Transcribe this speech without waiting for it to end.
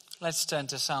Let's turn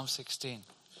to Psalm 16.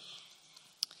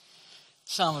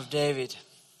 Psalm of David.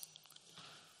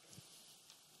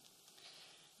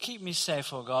 Keep me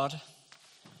safe, O God,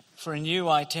 for in you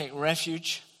I take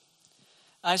refuge.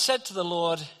 I said to the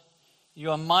Lord, you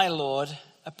are my Lord.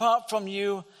 Apart from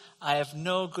you, I have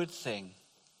no good thing.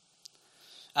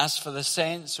 As for the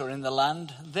saints who are in the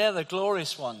land, they're the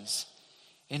glorious ones,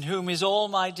 in whom is all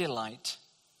my delight.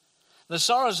 The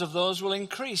sorrows of those will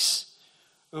increase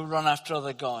who run after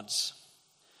other gods.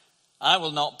 I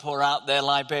will not pour out their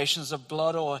libations of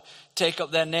blood or take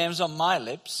up their names on my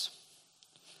lips.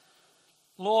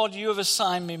 Lord, you have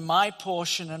assigned me my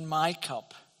portion and my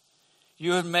cup.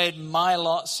 You have made my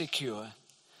lot secure.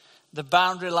 The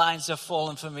boundary lines have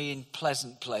fallen for me in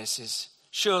pleasant places.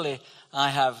 Surely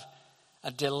I have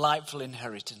a delightful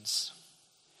inheritance.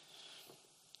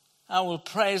 I will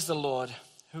praise the Lord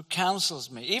who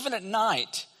counsels me. Even at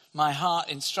night, my heart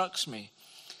instructs me.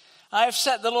 I have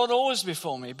set the Lord always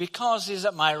before me. Because he is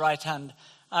at my right hand,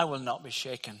 I will not be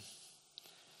shaken.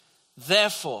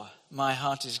 Therefore, my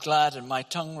heart is glad and my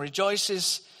tongue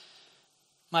rejoices.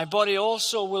 My body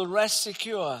also will rest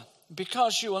secure,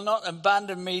 because you will not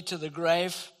abandon me to the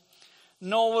grave,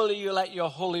 nor will you let your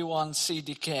Holy One see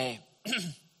decay.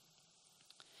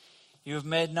 You have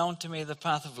made known to me the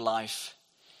path of life.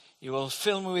 You will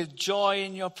fill me with joy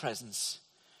in your presence,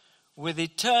 with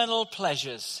eternal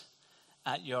pleasures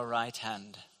at your right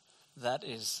hand. That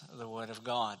is the word of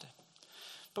God.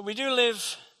 But we do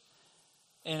live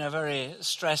in a very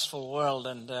stressful world,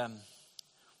 and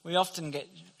we often get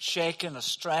shaken or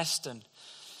stressed, and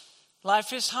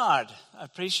life is hard. I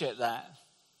appreciate that.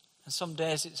 And some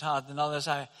days it's harder than others.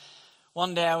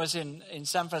 One day I was in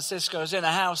San Francisco. I was in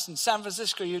a house in San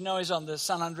Francisco, is on the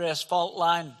San Andreas fault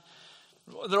line.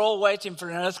 They're all waiting for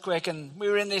an earthquake, and we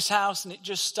were in this house, and it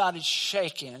just started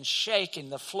shaking and shaking.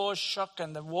 The floor shook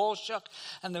and the wall shook,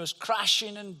 and there was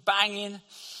crashing and banging,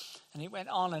 and it went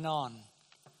on and on.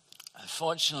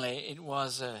 Unfortunately, it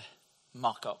was a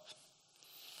mock-up.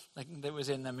 Like it was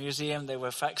in the museum. They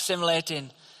were facsimilating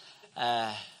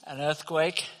an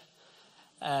earthquake,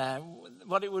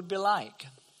 what it would be like.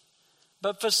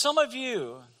 But for some of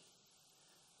you,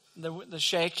 the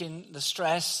shaking, the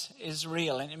stress is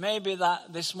real. And it may be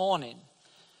that this morning.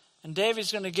 And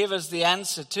David's going to give us the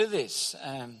answer to this.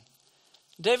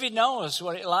 David knows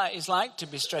what it is like to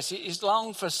be stressed. He's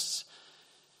longed for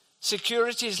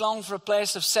security. He's longed for a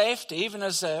place of safety. Even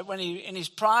as when he, in his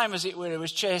prime, as it were, he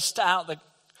was chased out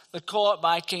the court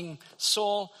by King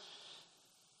Saul.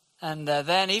 And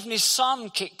then even his son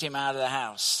kicked him out of the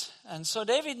house. And so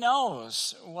David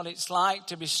knows what it's like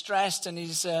to be stressed. And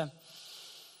he's a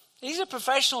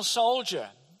professional soldier.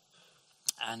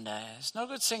 And it's no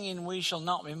good singing, "We shall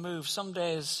not be moved." Some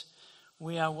days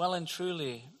we are well and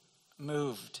truly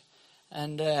moved.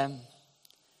 And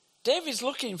David's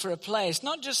looking for a place,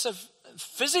 not just of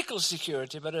physical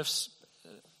security, but of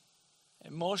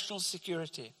emotional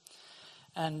security.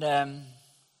 And,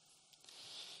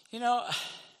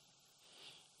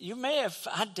 you may have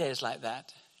had days like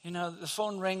that. The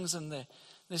phone rings and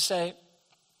they say,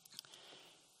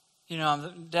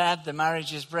 Dad, the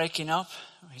marriage is breaking up.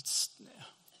 It's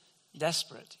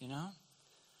desperate,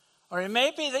 Or it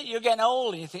may be that you're getting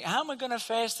old and you think, how am I going to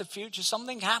face the future?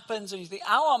 Something happens and you think,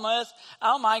 how on earth,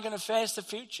 how am I going to face the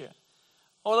future?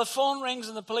 Or the phone rings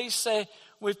and the police say,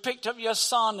 we've picked up your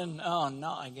son, and oh,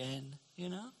 not again,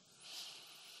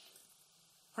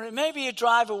 Or it may be you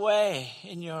drive away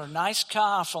in your nice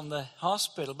car from the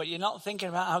hospital, but you're not thinking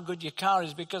about how good your car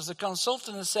is because the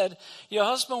consultant has said, your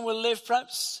husband will live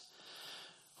perhaps,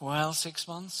 6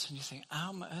 months. And you think, how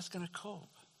am I going to cope?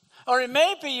 Or it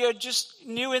may be you're just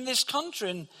new in this country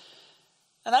and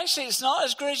actually it's not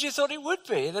as great as you thought it would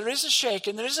be. There is a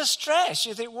shaking, there is a stress.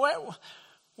 You think,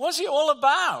 what's it all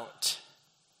about?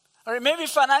 Or it may be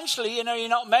financially, you're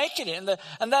not making it.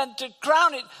 And then to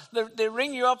crown it, they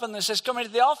ring you up and they says, come into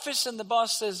the office, and the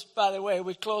boss says, by the way,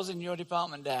 we're closing your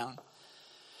department down.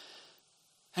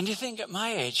 And you think, at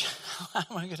my age, how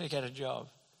am I going to get a job?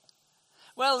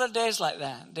 Well, there are days like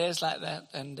that.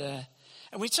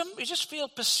 And we just feel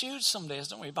pursued some days,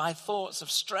 don't we, by thoughts of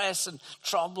stress and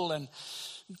trouble and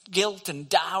guilt and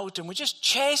doubt. And we're just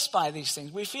chased by these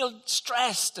things. We feel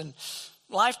stressed, and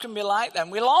life can be like that.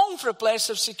 And we long for a place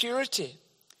of security.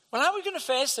 Well, how are we going to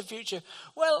face the future?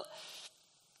 Well,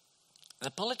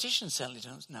 the politicians certainly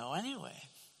don't know anyway.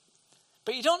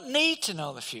 But you don't need to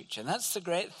know the future. And that's the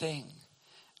great thing.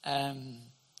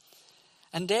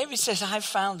 And David says, I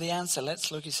found the answer.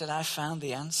 Let's look. He said, I found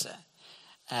the answer.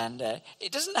 And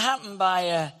it doesn't happen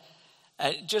by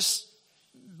just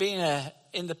being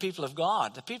in the people of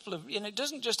God. It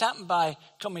doesn't just happen by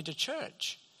coming to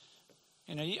church.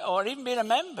 or even being a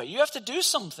member. You have to do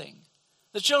something.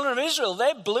 The children of Israel,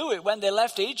 they blew it when they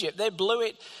left Egypt. They blew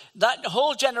it. That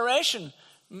whole generation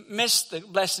missed the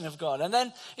blessing of God. And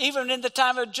then even in the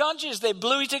time of Judges, they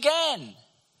blew it again.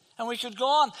 And we could go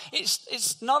on.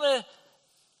 It's not a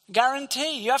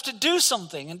guarantee. You have to do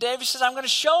something. And David says, I'm going to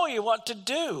show you what to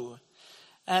do.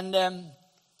 And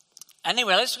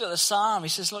anyway, let's look at the psalm. He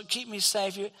says, look, keep me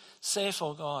safe,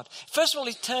 oh God. First of all,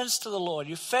 he turns to the Lord.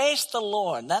 You face the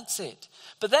Lord. That's it.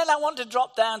 But then I want to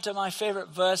drop down to my favorite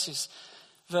verses.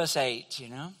 Verse 8,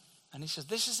 And he says,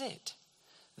 this is it.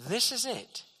 This is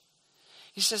it.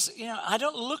 He says, I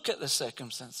don't look at the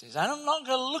circumstances. I'm not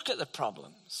going to look at the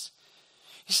problems.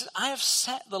 He says, I have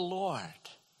set the Lord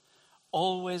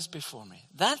always before me.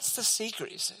 That's the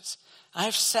secret, he says. I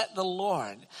have set the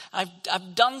Lord.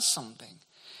 I've done something.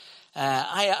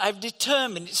 I've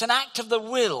determined. It's an act of the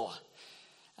will.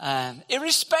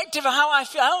 Irrespective of how I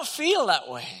feel. I don't feel that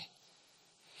way.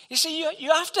 You see,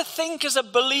 you have to think as a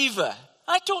believer.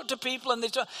 I talk to people and they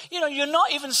talk, you're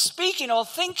not even speaking or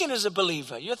thinking as a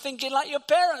believer. You're thinking like your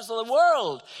parents or the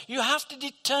world. You have to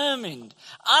determine,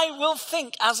 I will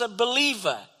think as a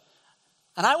believer.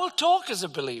 And I will talk as a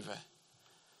believer.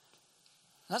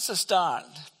 That's a start.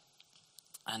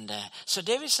 And so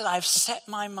David said, I've set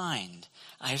my mind.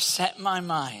 I've set my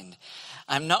mind.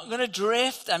 I'm not going to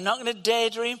drift. I'm not going to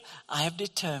daydream. I have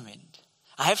determined.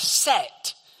 I have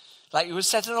set. Like you would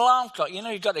set an alarm clock.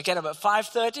 You've got to get up at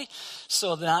 5:30.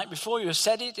 So the night before you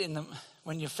set it,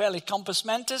 when you're fairly compos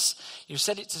mentis, you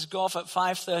set it to go off at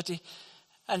 5:30.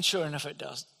 And sure enough, it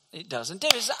does. It does. And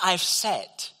David says, I've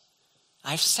set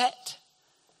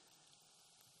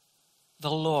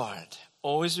the Lord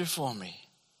always before me.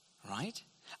 Right?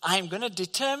 I'm going to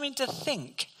determine to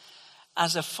think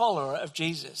as a follower of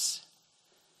Jesus.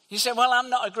 You say, well, I'm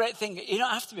not a great thinker. You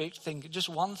don't have to be a thinker, just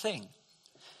one thing.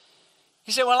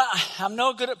 You say, well, I'm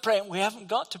no good at praying. We haven't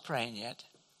got to praying yet.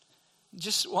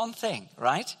 Just one thing,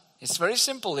 right? It's very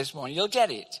simple this morning. You'll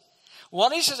get it.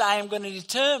 What he says, I am going to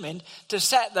determine to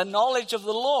set the knowledge of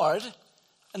the Lord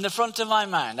in the front of my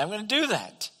mind. I'm going to do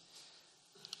that.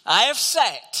 I have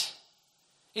set.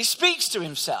 He speaks to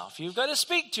himself. You've got to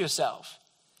speak to yourself.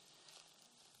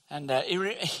 And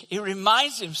he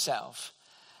reminds himself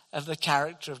of the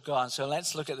character of God. So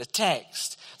let's look at the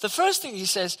text. The first thing he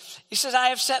says, I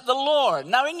have set the Lord.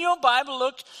 Now in your Bible,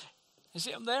 look, is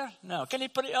it up there? No. Can you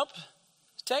put it up?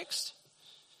 Text.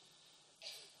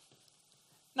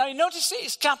 Now you notice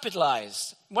it's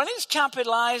capitalized. When it's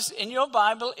capitalized in your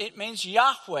Bible, it means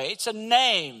Yahweh. It's a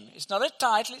name. It's not a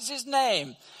title, it's his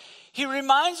name. He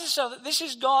reminds us that this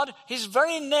is God. His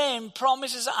very name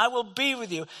promises, I will be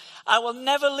with you. I will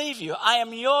never leave you. I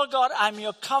am your God. I'm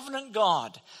your covenant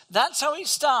God. That's how it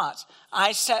starts.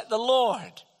 I set the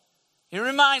Lord. He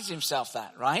reminds himself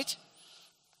that, right?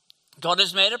 God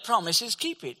has made a promise. He's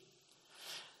keep it.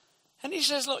 And he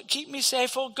says, look, keep me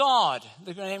safe, oh God.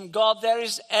 The name God there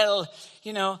is El,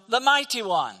 the mighty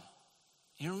one.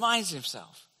 He reminds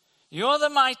himself. You're the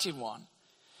mighty one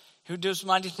who does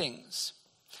mighty things.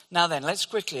 Now then, let's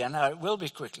quickly, I know it will be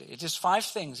quickly. It is 5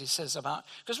 things he says about,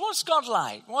 because what's God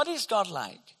like? What is God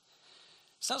like?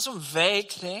 It's not some vague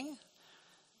thing.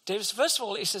 David, first of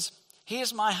all, he says, he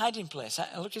is my hiding place.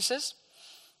 Look, he says,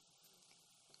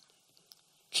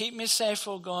 keep me safe,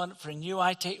 O God, for in you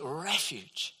I take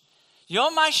refuge.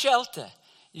 You're my shelter.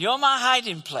 You're my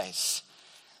hiding place.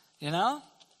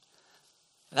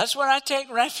 That's where I take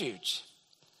refuge.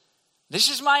 This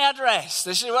is my address.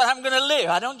 This is where I'm going to live.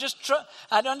 I don't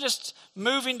just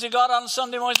move into God on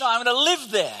Sunday mornings. No, I'm going to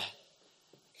live there.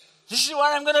 This is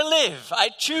where I'm going to live. I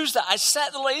choose that. I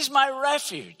set the Lord. He's my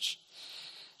refuge.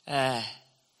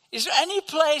 Is there any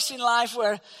place in life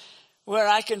where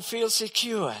I can feel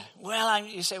secure? Well,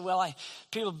 you say,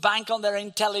 people bank on their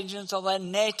intelligence or their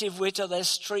native wit or their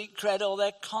street cred or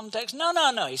their context. No,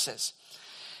 he says.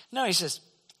 No, he says,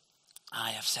 I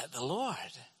have set the Lord.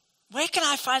 Where can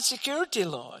I find security,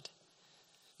 Lord?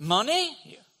 Money?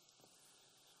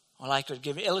 Well, I could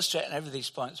illustrate on every of these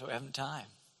points, but we haven't time.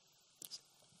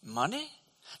 Money?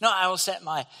 No, I will set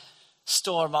my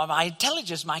store by my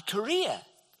intelligence, my career.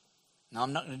 No,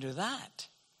 I'm not going to do that.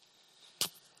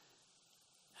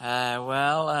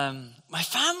 My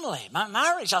family, my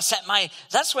marriage,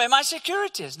 that's where my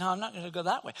security is. No, I'm not going to go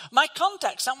that way. My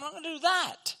contacts, I'm not going to do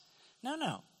that.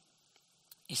 No.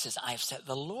 He says, I have set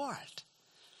the Lord.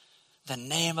 The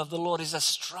name of the Lord is a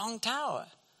strong tower.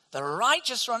 The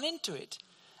righteous run into it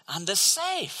and are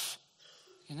safe.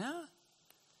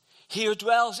 He who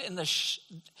dwells in the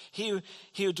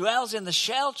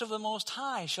shelter of the Most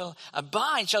High shall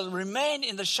remain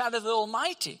in the shadow of the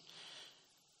Almighty.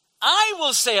 I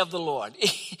will say of the Lord,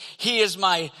 he is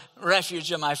my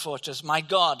refuge and my fortress, my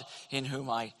God in whom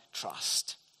I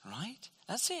trust. Right?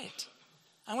 That's it.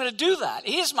 I'm going to do that.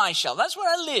 He is my shelter. That's where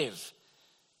I live.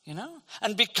 You know?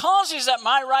 And because he's at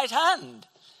my right hand,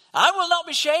 I will not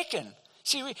be shaken.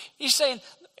 See, he's saying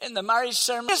in the marriage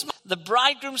ceremony, the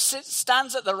bridegroom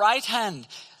stands at the right hand.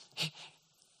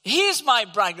 He is my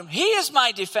bridegroom. He is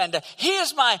my defender. He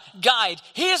is my guide.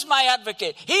 He is my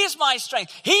advocate. He is my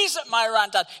strength. He's at my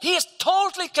right hand. He is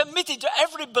totally committed to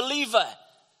every believer.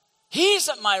 He's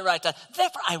at my right hand.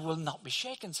 Therefore, I will not be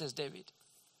shaken, says David.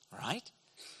 Right?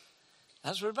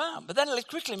 That's what we're about. But then let's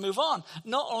quickly move on.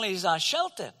 Not only is our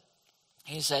shelter,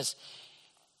 he says,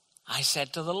 I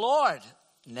said to the Lord,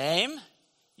 name,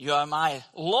 you are my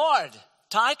Lord.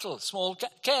 Title, small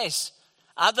case.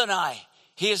 Adonai.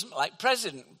 He is like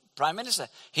president, prime minister.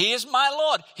 He is my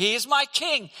Lord. He is my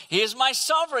king. He is my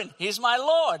sovereign. He is my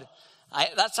Lord.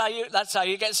 That's how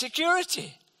you get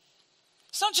security.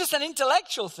 It's not just an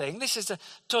intellectual thing. This is the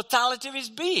totality of his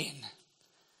being.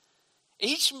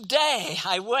 Each day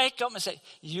I wake up and say,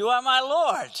 you are my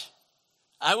Lord.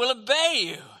 I will obey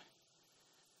you.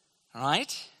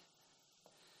 Right?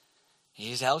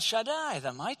 He is El Shaddai,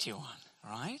 the mighty one.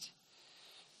 Right?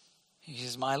 He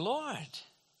is my Lord.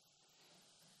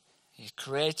 He's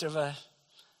creator of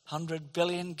 100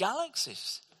 billion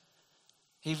galaxies.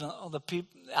 Even all the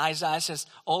people, Isaiah says,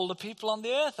 all the people on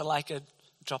the earth are like a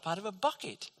drop out of a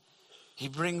bucket. He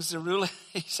brings the ruler,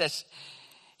 he says,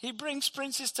 he brings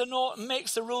princes to naught and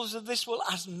makes the rulers of this world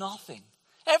as nothing.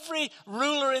 Every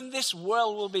ruler in this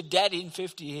world will be dead in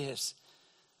 50 years.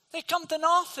 They come to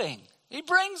nothing. He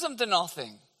brings them to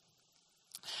nothing.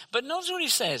 But notice what he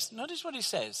says. Notice what he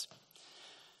says.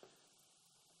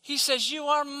 He says, you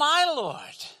are my Lord.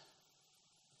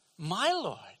 My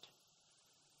Lord.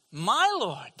 My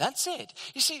Lord. That's it.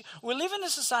 You see, we live in a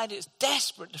society that's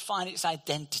desperate to find its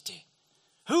identity.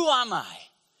 Who am I?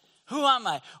 Who am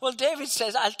I? Well, David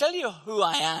says, I'll tell you who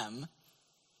I am.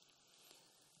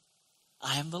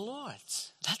 I am the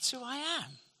Lord's. That's who I am.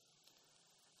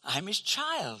 I'm his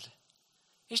child.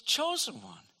 His chosen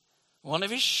one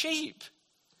of his sheep.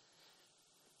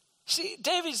 See,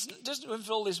 David doesn't go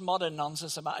into all this modern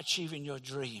nonsense about achieving your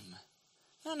dream.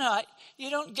 No, you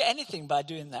don't get anything by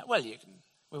doing that. Well,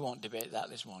 we won't debate that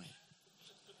this morning.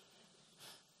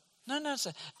 No,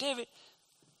 sir. David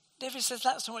says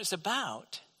that's not what it's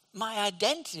about. My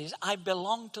identity is I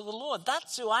belong to the Lord.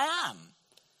 That's who I am.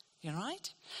 You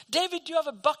right? David, do you have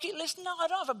a bucket list? No, I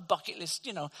don't have a bucket list.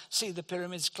 See the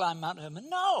pyramids, climb Mount Hermon.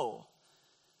 No.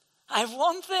 I have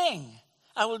one thing.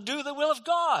 I will do the will of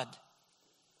God.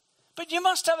 But you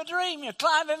must have a dream. You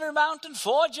climb every mountain,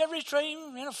 forge every dream,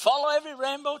 follow every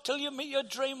rainbow till you meet your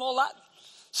dream, all that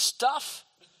stuff.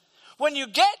 When you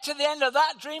get to the end of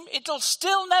that dream, it'll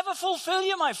still never fulfill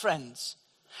you, my friends.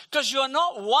 Because you're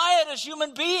not wired as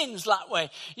human beings that way.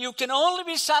 You can only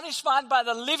be satisfied by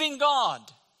the living God.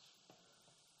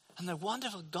 And the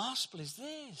wonderful gospel is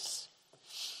this.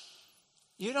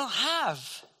 You don't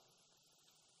have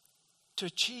to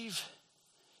achieve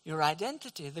your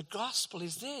identity. The gospel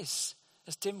is this.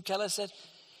 As Tim Keller said,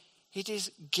 it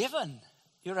is given.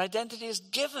 Your identity is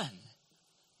given,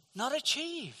 not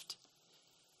achieved.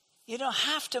 You don't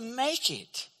have to make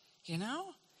it, You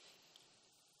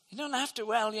don't have to,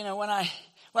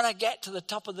 when I get to the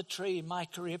top of the tree in my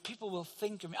career, people will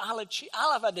think of me.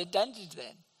 I'll have an identity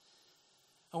then.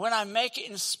 And when I make it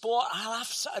in sport, I'll have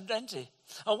identity.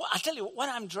 I tell you, when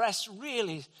I'm dressed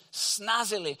really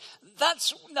snazzily,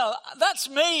 that's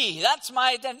me. That's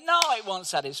my identity. No, it won't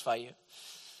satisfy you.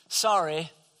 Sorry.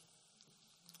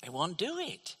 It won't do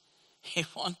it. It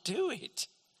won't do it.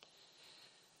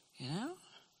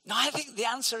 No, I think the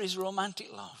answer is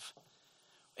romantic love.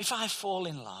 If I fall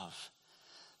in love,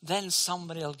 then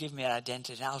somebody will give me an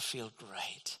identity. I'll feel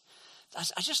great.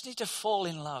 I just need to fall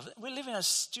in love. We live in a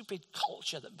stupid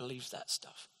culture that believes that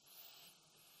stuff.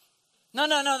 No.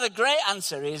 The great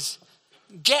answer is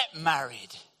get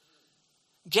married.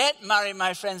 Get married,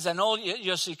 my friends, and all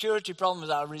your security problems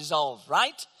are resolved,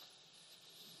 right?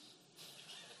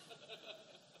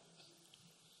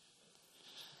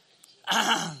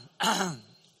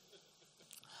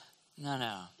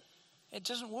 No. It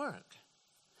doesn't work.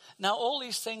 Now, all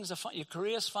these things are fine. Your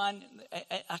career's fine.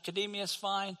 Academia's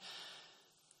fine.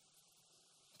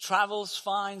 Travel's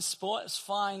fine. Sport's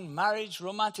fine. Marriage,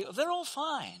 romantic. They're all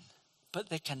fine. But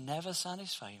they can never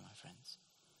satisfy you, my friends.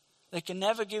 They can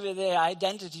never give you the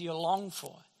identity you long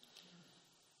for.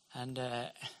 And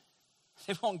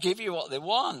they won't give you what they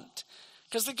want.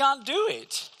 Because they can't do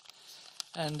it.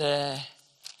 And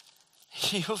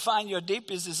you'll find your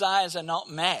deepest desires are not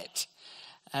met.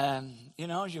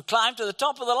 You climb to the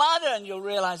top of the ladder and you'll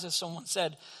realize, as someone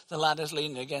said, the ladder's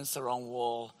leaning against the wrong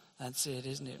wall. That's it,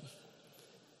 isn't it?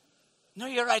 No,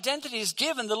 your identity is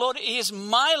given. The Lord, He is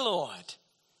my Lord.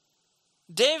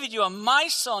 David, you are my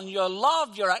son. You're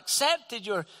loved. You're accepted.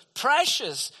 You're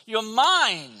precious. You're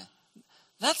mine.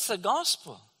 That's the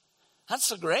gospel. That's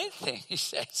the great thing, he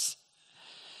says.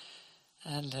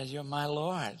 And you're my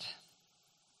Lord.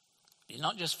 You're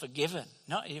not just forgiven,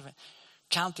 not even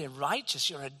counted righteous.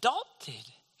 You're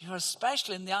adopted. You're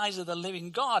special in the eyes of the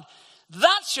living God.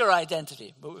 That's your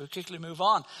identity. But we'll quickly move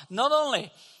on. Not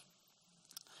only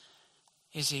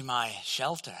is He my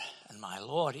shelter and my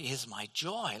Lord, He is my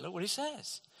joy. Look what He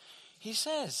says. He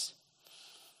says,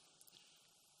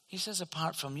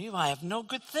 apart from you, I have no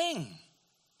good thing.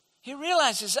 He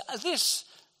realizes this.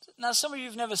 Now, some of you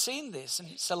have never seen this, and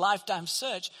it's a lifetime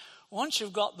search. Once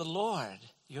you've got the Lord,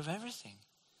 you have everything.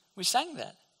 We sang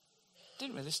that,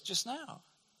 didn't we, this just now?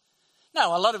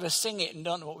 Now, a lot of us sing it and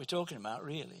don't know what we're talking about,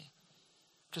 really,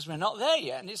 because we're not there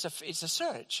yet, and it's a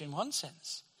search in one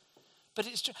sense. But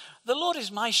it's true. The Lord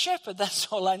is my shepherd. That's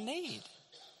all I need.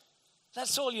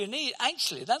 That's all you need.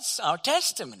 Actually, that's our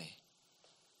testimony.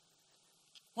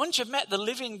 Once you've met the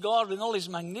living God with all His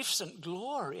magnificent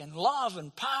glory and love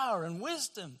and power and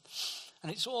wisdom, and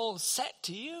it's all set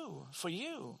to you, for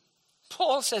you.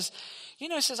 Paul says,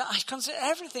 I consider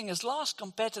everything as lost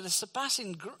compared to the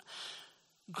surpassing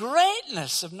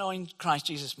greatness of knowing Christ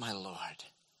Jesus my Lord.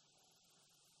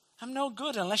 I'm no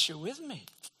good unless you're with me.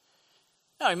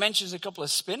 Now, he mentions a couple of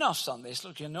spin-offs on this.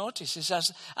 Look, you'll notice. He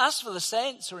says, as for the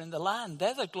saints who are in the land,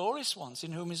 they're the glorious ones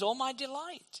in whom is all my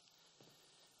delight.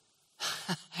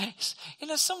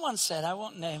 Someone said, I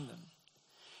won't name them.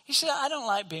 He said, I don't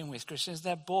like being with Christians.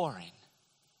 They're boring.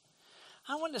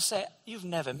 I want to say, you've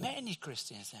never met any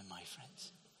Christians then, my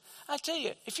friends. I tell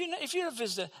you, if you're a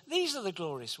visitor, these are the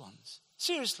glorious ones.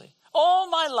 Seriously. All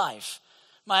my life,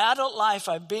 my adult life,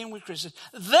 I've been with Christians.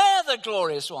 They're the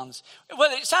glorious ones.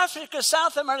 Whether it's Africa,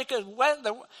 South America,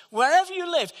 wherever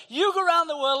you live, you go around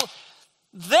the world,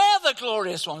 they're the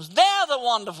glorious ones. They're the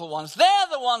wonderful ones. They're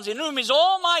the ones in whom is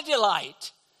all my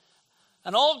delight.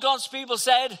 And all God's people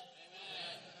said, amen.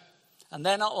 And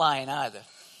they're not lying either.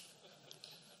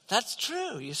 That's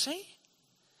true, you see.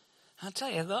 I'll tell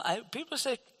you, people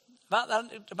say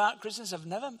about Christians, I've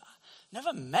never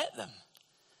met them.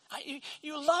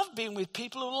 You love being with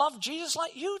people who love Jesus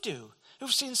like you do,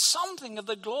 who've seen something of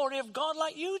the glory of God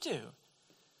like you do.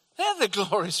 They're the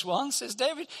glorious ones, says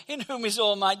David, in whom is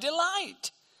all my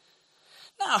delight.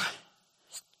 Now,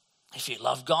 if you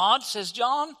love God, says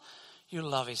John, you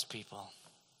love His people.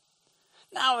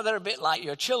 Now, they're a bit like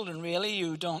your children, really.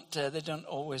 They don't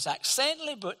always act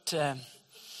saintly, but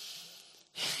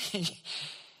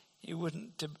you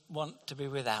wouldn't want to be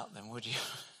without them, would you?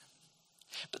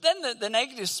 But then the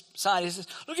negative side is,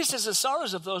 look, it says the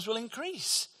sorrows of those will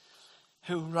increase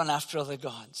who run after other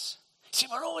gods. See,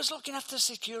 we're always looking after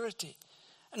security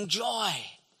and joy.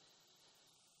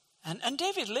 And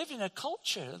David lived in a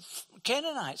culture of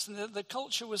Canaanites, and the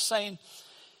culture was saying,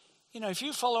 if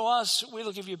you follow us,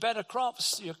 we'll give you better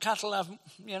crops. Your cattle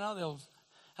they'll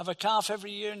have a calf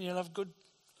every year, and you'll have good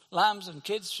lambs and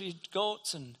kids, feed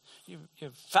goats, and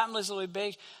your families will be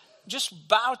big. Just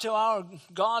bow to our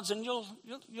gods, and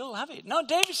you'll have it. No,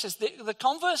 David says the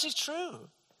converse is true.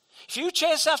 If you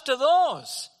chase after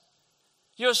those,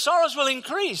 your sorrows will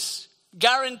increase.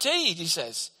 Guaranteed, he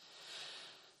says.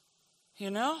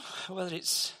 Whether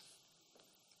it's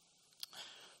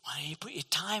when you put your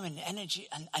time and energy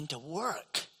and to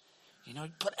work,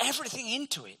 put everything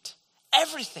into it.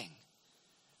 Everything.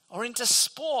 Or into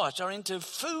sport, or into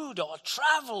food, or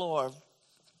travel, or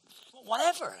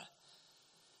whatever.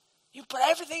 You put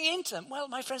everything into them. Well,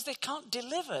 my friends, they can't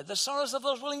deliver. The sorrows of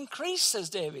those will increase, says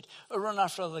David, who run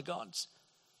after other gods.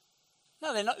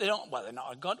 No, they're not. They're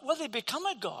not a god. Well, they become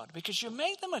a god because you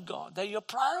make them a god. They're your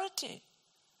priority.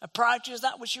 A priority is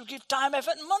that which you give time,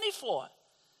 effort, and money for.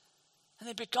 And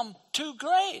they become too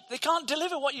great. They can't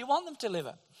deliver what you want them to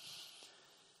deliver.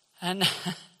 And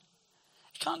you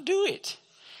can't do it.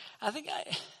 I think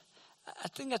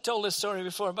I told this story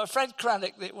before about Fred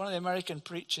Craddock, one of the American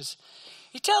preachers.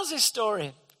 He tells this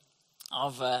story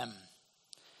of,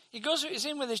 he's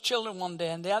in with his children one day,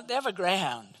 and they have a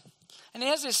greyhound. And he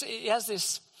has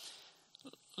this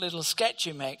little sketch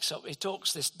he makes up. He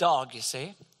talks this dog, you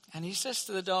see. And he says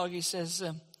to the dog, he says,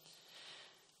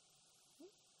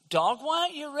 dog, why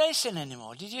aren't you racing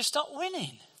anymore? Did you stop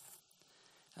winning?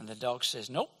 And the dog says,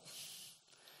 nope,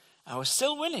 I was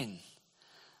still winning.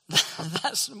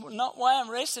 That's not why I'm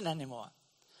racing anymore.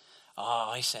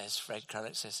 Oh, he says, Fred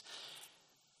Craddock says,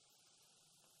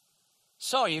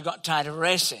 so you got tired of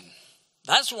racing.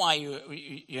 That's why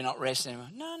you're not racing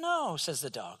anymore. No, says the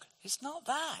dog. It's not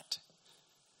that.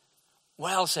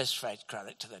 Well, says Fred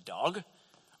Craddock to the dog,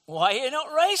 why are you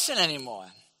not racing anymore?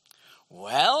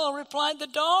 Well, replied the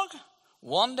dog,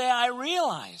 one day I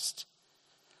realized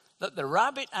that the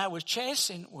rabbit I was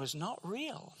chasing was not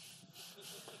real.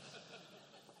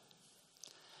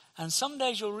 And some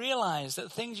days you'll realize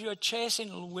that things you're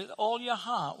chasing with all your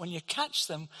heart, when you catch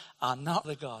them, are not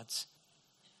the gods.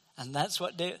 And that's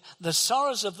what the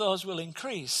sorrows of those will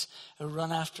increase who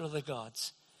run after other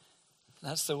gods.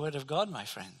 That's the word of God, my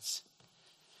friends.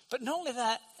 But not only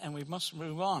that, and we must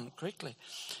move on quickly,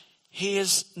 he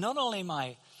is not only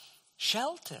my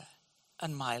shelter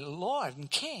and my Lord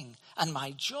and King and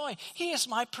my joy, he is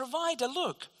my provider.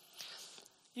 Look,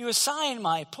 you assign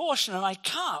my portion and my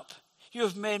cup. You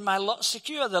have made my lot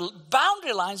secure. The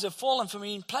boundary lines have fallen for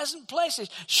me in pleasant places.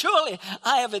 Surely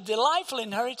I have a delightful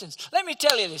inheritance. Let me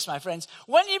tell you this, my friends.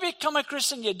 When you become a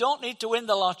Christian, you don't need to win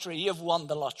the lottery. You've won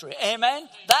the lottery. Amen?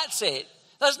 That's it.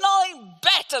 There's nothing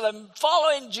better than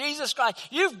following Jesus Christ.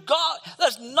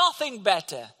 There's nothing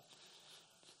better.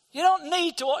 You don't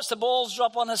need to watch the balls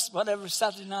drop on us, whatever,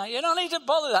 Saturday night. You don't need to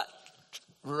bother that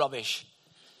rubbish.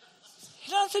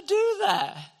 You don't have to do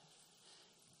that.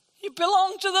 You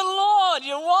belong to the Lord.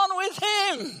 You're one with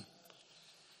him.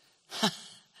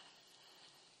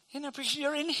 Because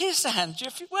you're in his hands.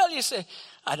 You say,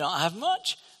 I don't have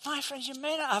much. My friends, you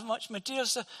may not have much material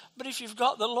stuff, but if you've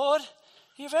got the Lord,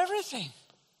 you have everything.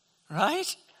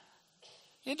 Right?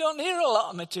 You don't need a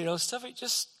lot of material stuff. It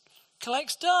just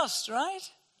collects dust, right?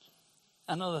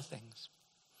 And other things.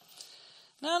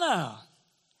 No.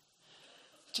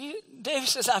 David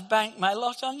says, I've banked my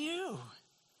lot on you.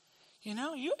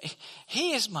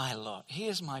 He is my lot. He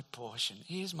is my portion.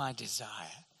 He is my desire.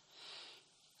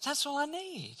 That's all I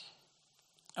need.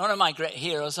 One of my great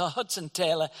heroes, Hudson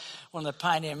Taylor, one of the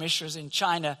pioneer missionaries in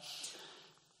China,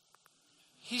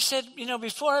 he said,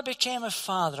 before I became a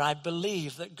father, I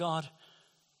believed that God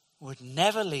would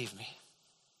never leave me.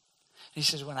 He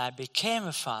says, when I became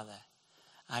a father,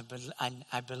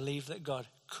 I believed that God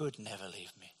could never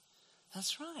leave me.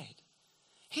 That's right.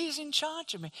 He's in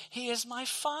charge of me. He is my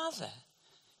Father.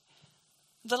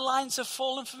 The lines have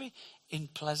fallen for me in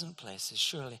pleasant places.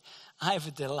 Surely I have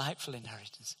a delightful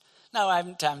inheritance. Now, I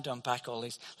haven't time to unpack all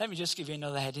these. Let me just give you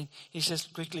another heading. He says,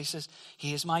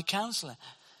 he is my counselor.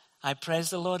 I praise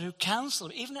the Lord who counsels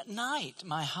me. Even at night,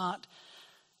 my heart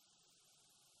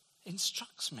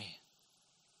instructs me.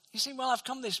 You see, well, I've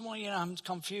come this morning, I'm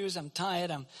confused, I'm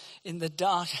tired, I'm in the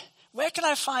dark. Where can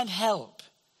I find help?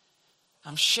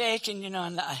 I'm shaking,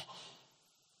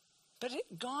 but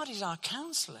God is our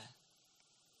counselor.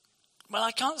 Well,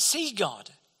 I can't see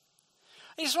God.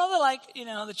 It's rather like,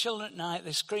 the children at night,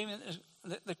 they scream,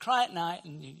 they cry at night,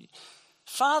 and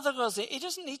Father goes there. He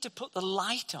doesn't need to put the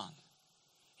light on.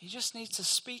 He just needs to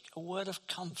speak a word of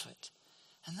comfort.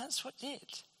 And that's what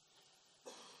it.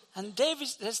 And David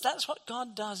says, that's what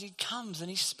God does. He comes and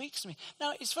he speaks to me.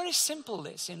 Now, it's very simple,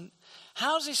 this.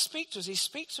 How does he speak to us? He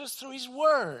speaks to us through his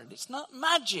word. It's not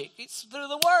magic. It's through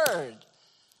the word.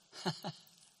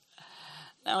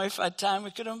 Now, if I had time,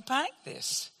 we could unpack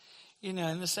this. In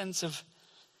the sense of,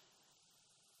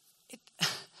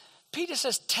 Peter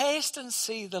says, taste and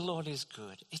see the Lord is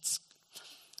good.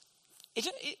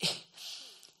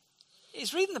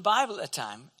 He's reading the Bible at the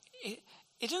time.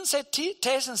 It doesn't say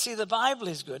taste and see the Bible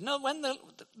is good. No, when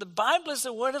the Bible is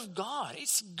the word of God,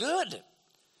 it's good.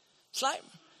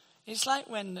 It's like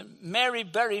when Mary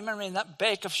Berry, remember in that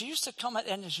bake-off, she used to come at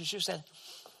the end and she said,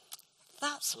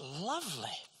 that's lovely.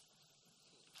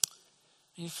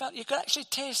 You could actually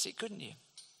taste it, couldn't you?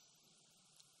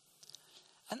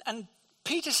 And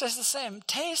Peter says the same,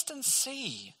 taste and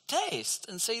see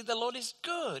the Lord is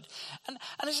good. And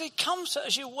as he comes,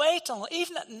 as you wait on,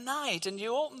 even at night, and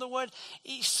you open the word,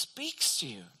 he speaks to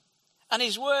you. And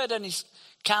his word and his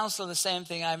counsel are the same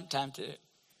thing. I haven't time to,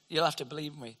 you'll have to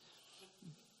believe me.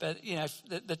 But,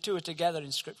 the two are together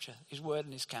in Scripture, his word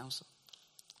and his counsel.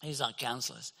 He's our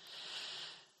counselors.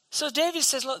 So David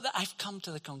says, look, I've come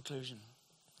to the conclusion.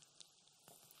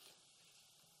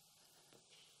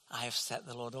 I have set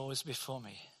the Lord always before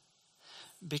me.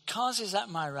 Because he's at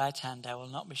my right hand, I will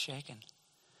not be shaken.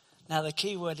 Now the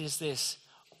key word is this,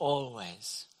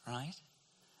 always, right?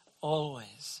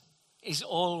 Always. He's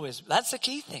always, that's the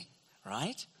key thing,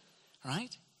 right?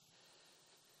 Right?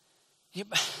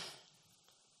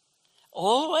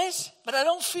 Always? But I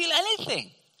don't feel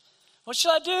anything. What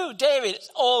should I do, David?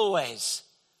 Always.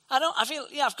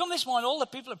 I've come this morning, all the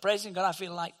people are praising God, I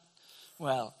feel like,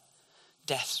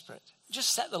 desperate.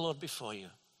 Just set the Lord before you.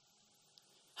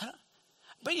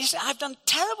 But you say, I've done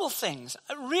terrible things,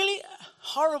 really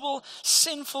horrible,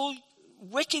 sinful,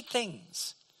 wicked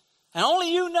things. And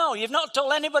only you know. You've not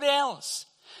told anybody else.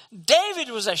 David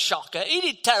was a shocker. He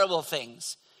did terrible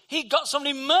things. He got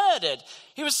somebody murdered.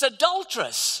 He was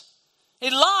adulterous. He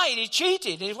lied. He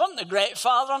cheated. He wasn't a great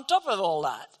father on top of all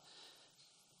that.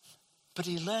 But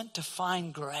he learned to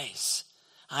find grace.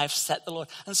 I've set the Lord.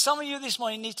 And some of you this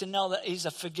morning need to know that he's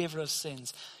a forgiver of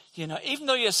sins. You know, even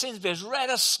though your sins be as red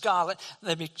as scarlet,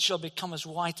 they shall become as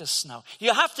white as snow.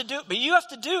 You have to do it, but you have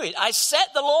to do it. I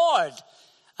set the Lord.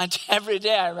 And every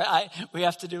day we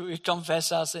have to do it. We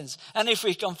confess our sins. And if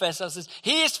we confess our sins,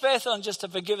 he is faithful and just to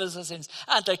forgive us our sins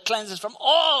and to cleanse us from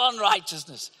all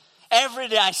unrighteousness. Every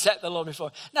day I set the Lord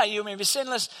before. Now, you may be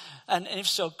sinless, and if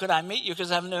so, could I meet you?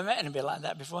 Because I've never met anybody like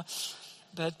that before.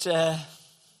 But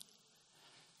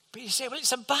you say, well,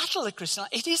 it's a battle, the Christian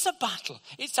life. It is a battle.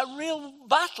 It's a real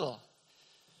battle.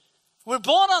 We're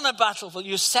born on a battlefield.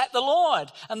 You set the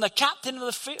Lord. And the captain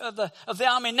of the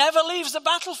army never leaves the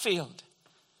battlefield.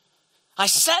 I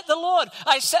set the Lord.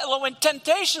 I set the Lord when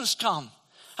temptations come.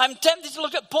 I'm tempted to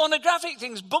look at pornographic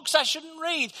things, books I shouldn't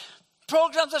read,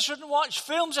 programs I shouldn't watch,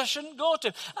 films I shouldn't go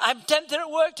to. I'm tempted at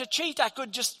work to cheat. I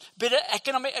could just be an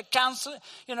economic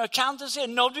accountancy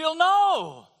and nobody will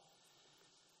know.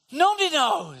 Nobody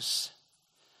knows.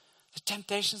 The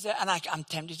temptation's there. And I'm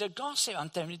tempted to gossip. I'm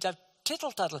tempted to have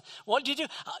tittle-tattle. What do you do?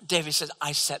 David says,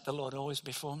 I set the Lord always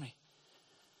before me.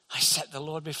 I set the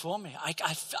Lord before me.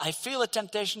 I feel a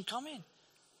temptation coming.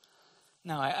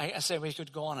 Now, I say we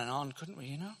could go on, couldn't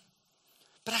we,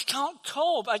 But I can't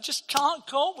cope. I just can't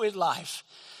cope with life.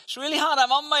 It's really hard.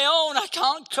 I'm on my own. I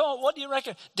can't cope. What do you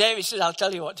reckon? David says, I'll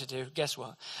tell you what to do. Guess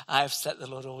what? I have set the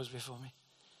Lord always before me.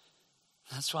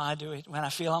 That's why I do it. When I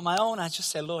feel on my own, I just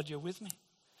say, Lord, you're with me.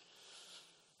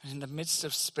 And in the midst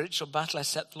of spiritual battle, I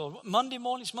set the Lord. Monday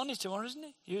morning, it's Monday tomorrow, isn't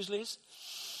it? Usually is.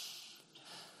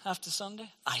 After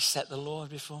Sunday, I set the Lord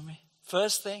before me.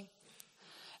 First thing,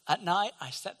 at night,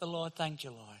 I set the Lord. Thank you,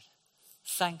 Lord.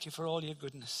 Thank you for all your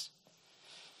goodness.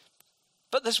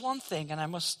 But there's one thing, and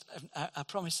I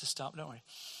promise to stop, don't worry.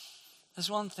 There's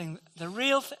one thing, the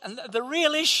real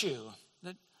issue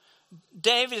that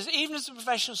David, even as a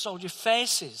professional soldier,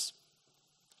 faces.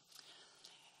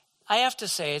 I have to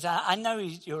say it, I know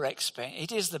you're expecting,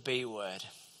 it is the B word.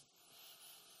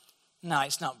 No,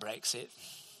 it's not Brexit.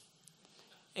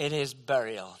 It is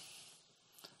burial.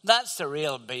 That's the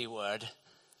real B word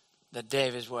that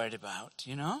David's worried about,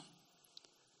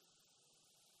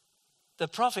 The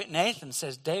prophet Nathan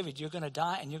says, David, you're going to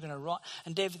die and you're going to rot.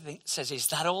 And David says, is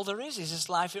that all there is? Is this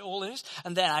life all there is?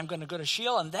 And then I'm going to go to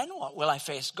Sheol, and then what? Will I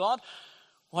face God?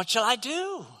 What shall I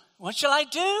do? What shall I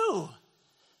do?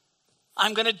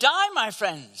 I'm going to die, my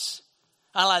friends.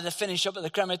 I'll either finish up at the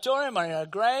crematorium or in a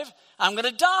grave. I'm going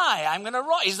to die. I'm going to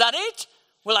rot. Is that it?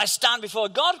 Will I stand before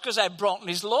God because I've broken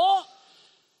his law?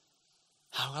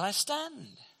 How will I stand?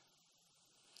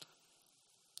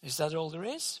 Is that all there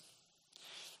is?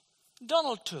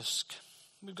 Donald Tusk,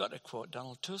 we've got to quote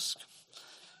Donald Tusk,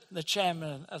 the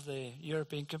chairman of the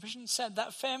European Commission, said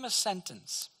that famous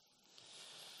sentence.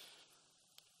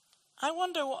 I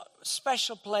wonder what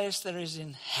special place there is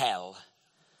in hell.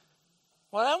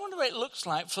 Well, I wonder what it looks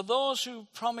like for those who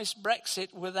promise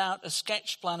Brexit without a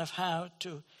sketch plan of how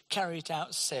to carry it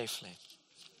out safely.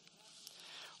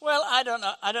 Well, I don't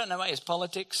know about his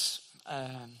politics.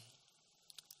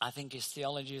 I think his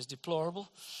theology is deplorable.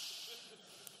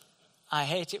 I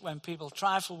hate it when people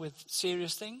trifle with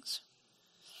serious things.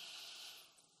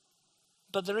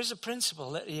 But there is a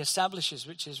principle that he establishes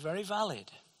which is very valid.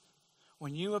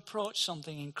 When you approach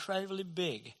something incredibly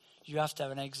big, you have to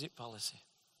have an exit policy.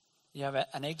 You have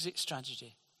an exit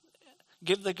strategy.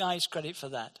 Give the guys credit for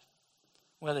that.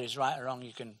 Whether he's right or wrong,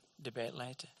 you can debate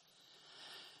later.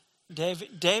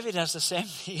 David has the same.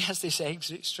 He has this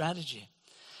exit strategy.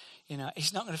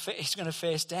 He's not going to. He's going to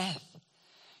face death.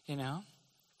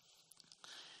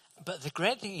 But the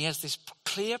great thing, he has this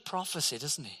clear prophecy,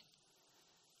 doesn't he?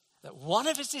 That one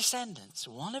of his descendants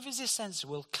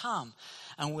will come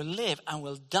and will live and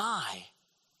will die,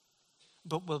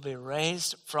 but will be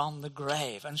raised from the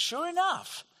grave. And sure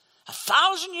enough,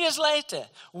 1,000 years later,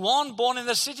 one born in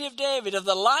the city of David, of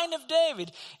the line of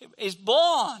David, is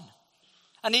born.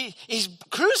 And he's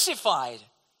crucified,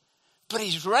 but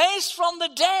he's raised from the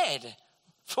dead.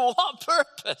 For what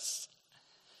purpose?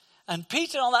 And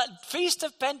Peter on that Feast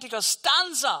of Pentecost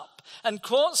stands up and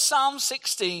quotes Psalm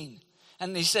 16.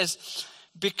 And he says,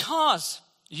 because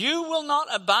you will not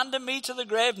abandon me to the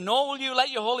grave, nor will you let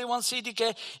your Holy One see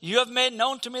decay. You have made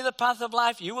known to me the path of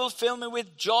life. You will fill me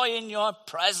with joy in your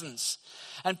presence.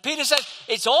 And Peter says,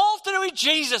 it's all to do with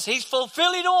Jesus. He's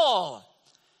fulfilled it all.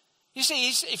 You see,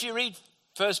 if you read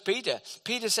 1 Peter,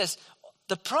 Peter says,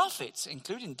 the prophets,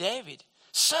 including David,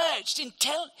 searched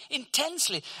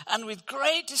intensely and with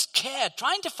greatest care,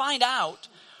 trying to find out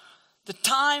the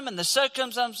time and the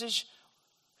circumstances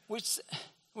which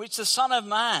the Son of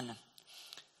Man,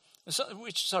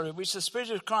 which the Spirit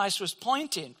of Christ was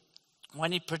pointing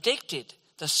when he predicted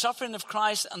the suffering of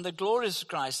Christ and the glories of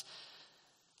Christ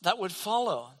that would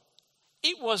follow.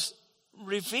 It was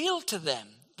revealed to them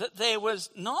that they was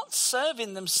not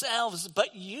serving themselves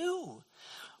but you.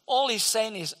 All he's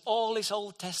saying is all this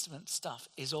Old Testament stuff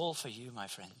is all for you, my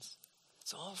friends.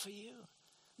 It's all for you.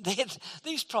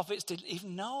 These prophets didn't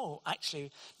even know,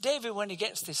 actually. David, when he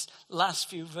gets this last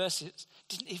few verses,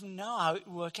 didn't even know how it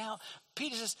would work out.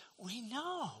 Peter says, we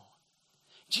know.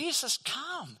 Jesus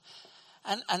come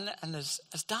and has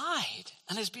died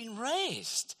and has been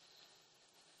raised.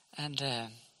 And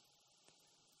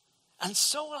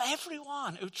so will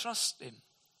everyone who trusts him.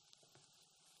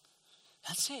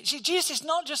 That's it. See, Jesus is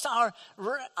not just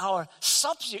our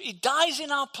substitute. He dies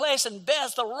in our place and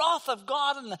bears the wrath of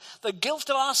God and the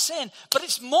guilt of our sin. But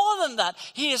it's more than that.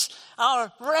 He is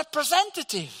our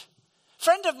representative. A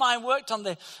friend of mine worked on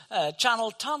the Channel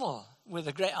Tunnel with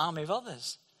a great army of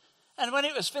others. And when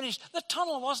it was finished, the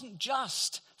tunnel wasn't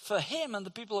just for him and the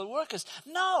people who work us.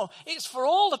 No, it's for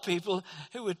all the people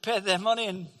who would pay their money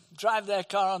and drive their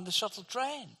car on the shuttle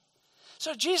train.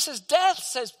 So Jesus' death,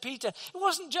 says Peter, it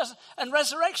wasn't just, and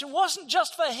resurrection wasn't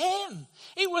just for him.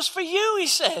 It was for you, he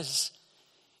says.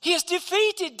 He has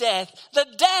defeated death, the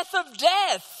death of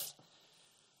death.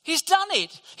 He's done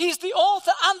it. He's the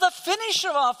author and the finisher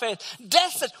of our faith.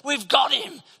 Death says, we've got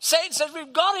him. Satan says,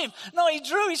 we've got him. No, he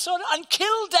drew his sword and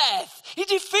killed death. He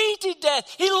defeated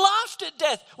death. He laughed at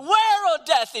death. Where, O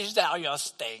death, is thou your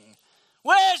sting?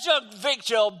 Where's your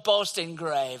victory, O boasting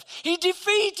grave? He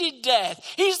defeated death.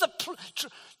 He's the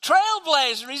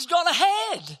trailblazer. He's gone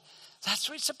ahead. That's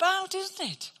what it's about,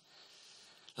 isn't it?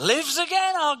 Lives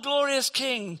again, our glorious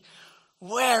King.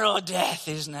 Where, O death,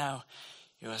 is now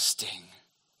your sting?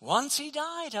 Once he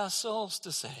died our souls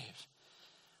to save.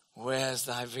 Where's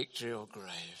thy victory, O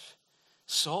grave?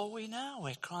 So we now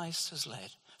where Christ has led,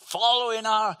 following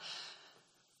our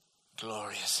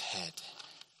glorious head.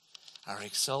 Our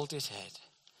exalted head.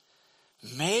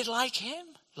 Made like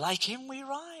him we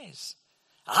rise.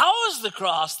 Ours the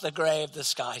cross, the grave, the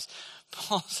skies.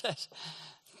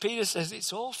 Peter says,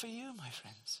 it's all for you, my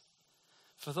friends.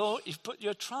 For though you've put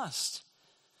your trust.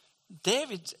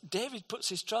 David puts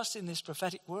his trust in this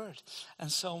prophetic word,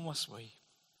 and so must we.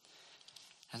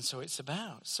 And so it's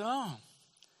about. So,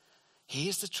 he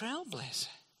is the trailblazer.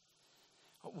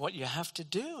 What you have to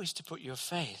do is to put your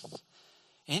faith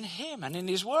in him and in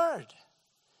his word.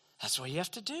 That's what you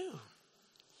have to do.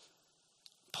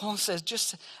 Paul says,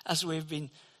 just as we've been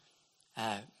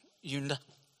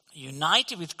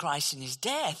united with Christ in his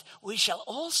death, we shall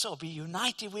also be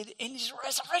united in his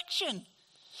resurrection.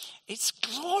 It's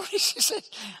glorious, he says.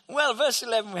 Well, verse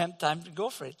 11, we haven't time to go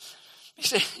for it. He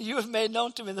said, you have made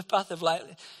known to me the path of life,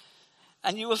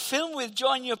 and you will fill me with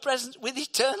joy in your presence, with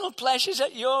eternal pleasures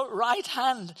at your right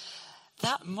hand.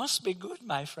 That must be good,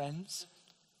 my friends.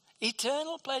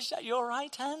 Eternal pleasure at your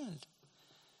right hand.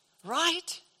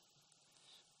 Right?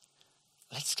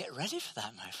 Let's get ready for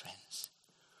that, my friends.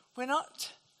 We're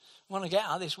not want to get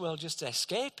out of this world just to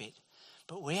escape it,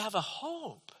 but we have a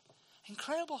hope,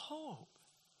 incredible hope.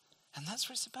 And that's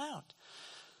what it's about.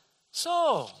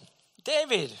 So,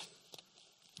 David,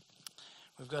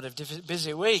 we've got a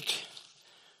busy week.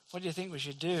 What do you think we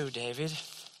should do, David?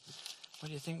 What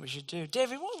do you think we should do?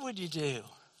 David, what would you do?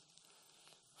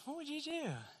 What would you do?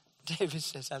 David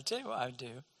says, I'll tell you what I would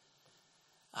do.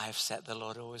 I have set the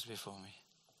Lord always before me.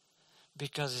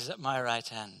 Because he's at my right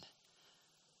hand,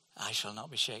 I shall not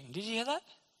be shaken. Did you hear that?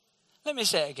 Let me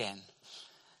say it again.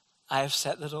 I have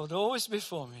set the Lord always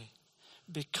before me.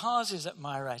 Because he's at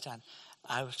my right hand,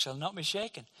 I shall not be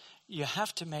shaken. You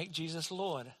have to make Jesus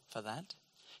Lord for that.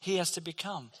 He has to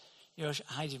become your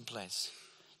hiding place,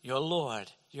 your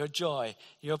Lord, your joy,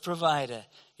 your provider,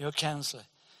 your counselor.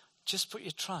 Just put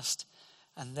your trust,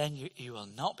 and then you will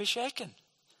not be shaken.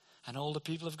 And all the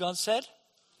people of God said,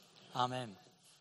 Amen.